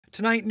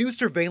Tonight, new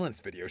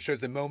surveillance video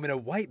shows a moment a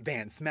white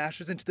van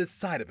smashes into the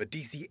side of a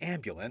DC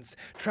ambulance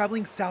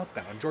traveling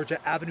southbound on Georgia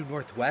Avenue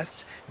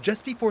Northwest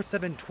just before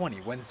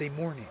 7:20 Wednesday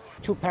morning.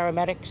 Two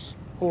paramedics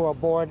who were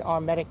aboard our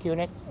medic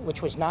unit,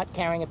 which was not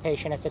carrying a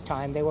patient at the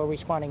time. They were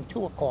responding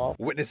to a call.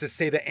 Witnesses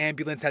say the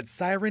ambulance had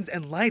sirens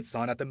and lights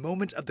on at the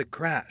moment of the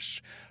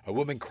crash. A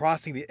woman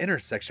crossing the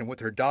intersection with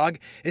her dog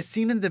is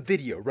seen in the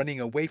video running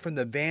away from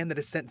the van that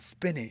is sent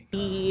spinning.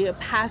 The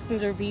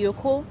passenger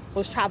vehicle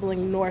was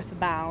traveling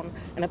northbound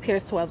and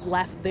appears to have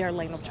left their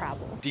lane of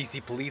travel.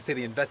 DC police say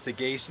the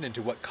investigation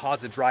into what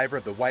caused the driver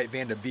of the white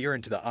van to veer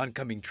into the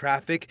oncoming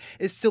traffic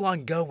is still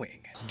ongoing.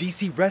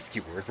 DC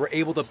rescuers were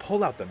able to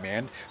pull out the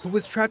man who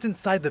was trapped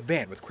inside the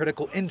van with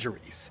critical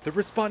injuries. The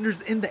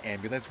responders in the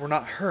ambulance were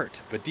not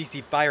hurt, but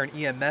DC Fire and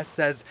EMS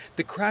says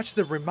the crash is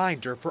a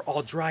reminder for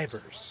all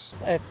drivers.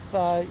 If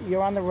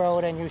you're on the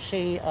road and you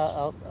see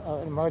an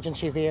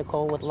emergency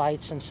vehicle with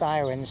lights and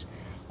sirens,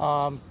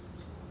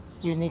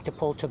 you need to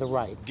pull to the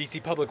right.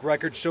 DC public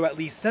records show at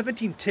least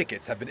 17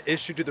 tickets have been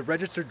issued to the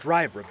registered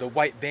driver of the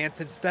white van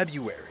since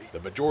February. The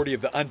majority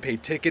of the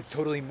unpaid tickets,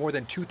 totaling more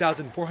than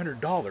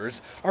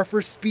 $2,400, are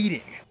for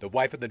speeding. The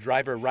wife of the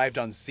driver arrived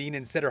on scene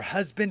and said her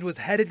husband was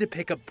headed to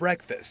pick up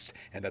breakfast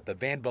and that the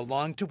van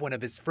belonged to one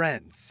of his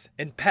friends.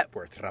 In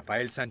Petworth,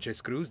 Rafael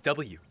Sanchez Cruz,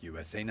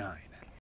 WUSA 9.